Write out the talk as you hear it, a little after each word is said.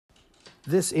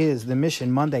This is the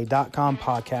MissionMonday.com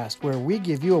podcast, where we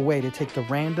give you a way to take the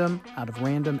random out of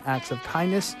random acts of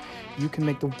kindness. You can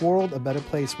make the world a better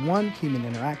place, one human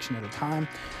interaction at a time.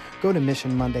 Go to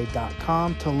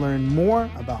MissionMonday.com to learn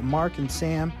more about Mark and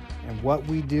Sam and what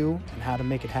we do and how to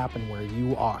make it happen where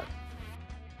you are.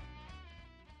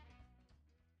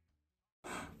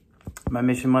 My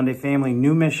Mission Monday family,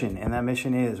 new mission, and that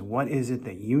mission is, what is it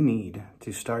that you need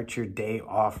to start your day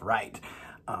off right?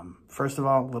 First of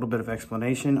all, a little bit of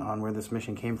explanation on where this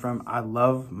mission came from. I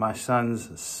love my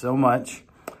sons so much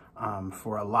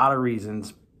for a lot of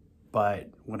reasons, but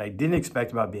what I didn't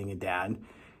expect about being a dad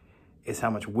is how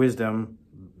much wisdom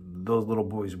those little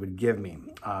boys would give me.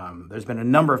 There's been a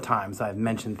number of times I've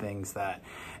mentioned things that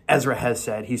Ezra has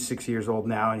said. He's 6 years old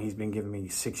now, and he's been giving me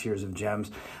 6 years of gems.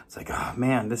 It's like, oh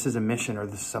man, this is a mission, or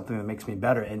this is something that makes me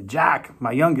better. And Jack,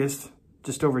 my youngest,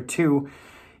 just over 2,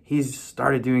 he's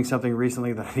started doing something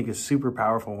recently that I think is super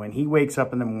powerful. When he wakes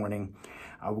up in the morning,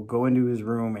 I will go into his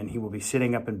room and he will be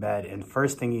sitting up in bed. And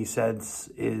first thing he says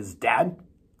is, "Dad,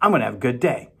 I'm going to have a good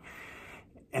day."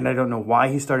 And I don't know why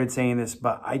he started saying this,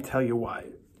 but I tell you what,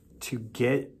 to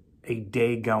get a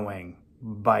day going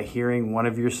by hearing one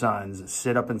of your sons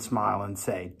sit up and smile and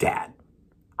say, "Dad,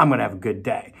 I'm going to have a good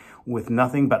day," with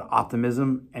nothing but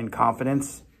optimism and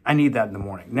confidence, I need that in the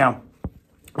morning. Now,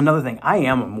 another thing, I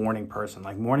am a morning person.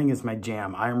 Like, morning is my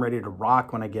jam. I am ready to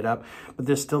rock when I get up, but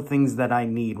there's still things that I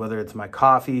need, whether it's my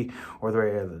coffee or whether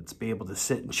it's be able to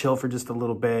sit and chill for just a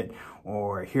little bit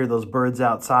or hear those birds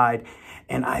outside.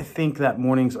 And I think that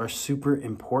mornings are super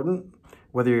important,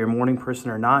 whether you're a morning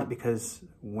person or not, because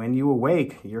when you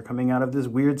awake, you're coming out of this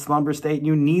weird slumber state and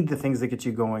you need the things that get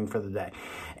you going for the day.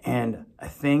 And a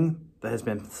thing that has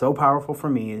been so powerful for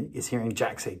me is hearing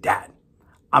Jack say, "Dad,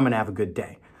 I'm going to have a good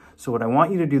day." So what I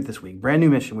want you to do this week, brand new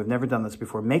mission, we've never done this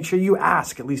before, make sure you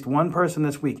ask at least one person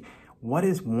this week, what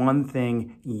is one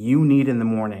thing you need in the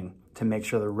morning to make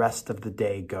sure the rest of the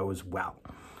day goes well?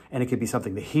 And it could be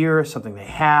something to hear, something they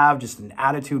have, just an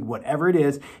attitude, whatever it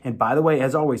is. And by the way,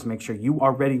 as always, make sure you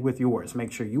are ready with yours.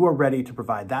 Make sure you are ready to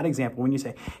provide that example when you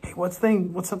say, hey, what's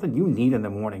something you need in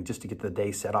the morning just to get the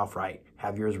day set off right?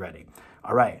 Have yours ready.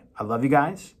 All right. I love you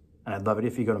guys, and I'd love it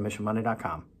if you go to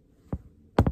missionmonday.com.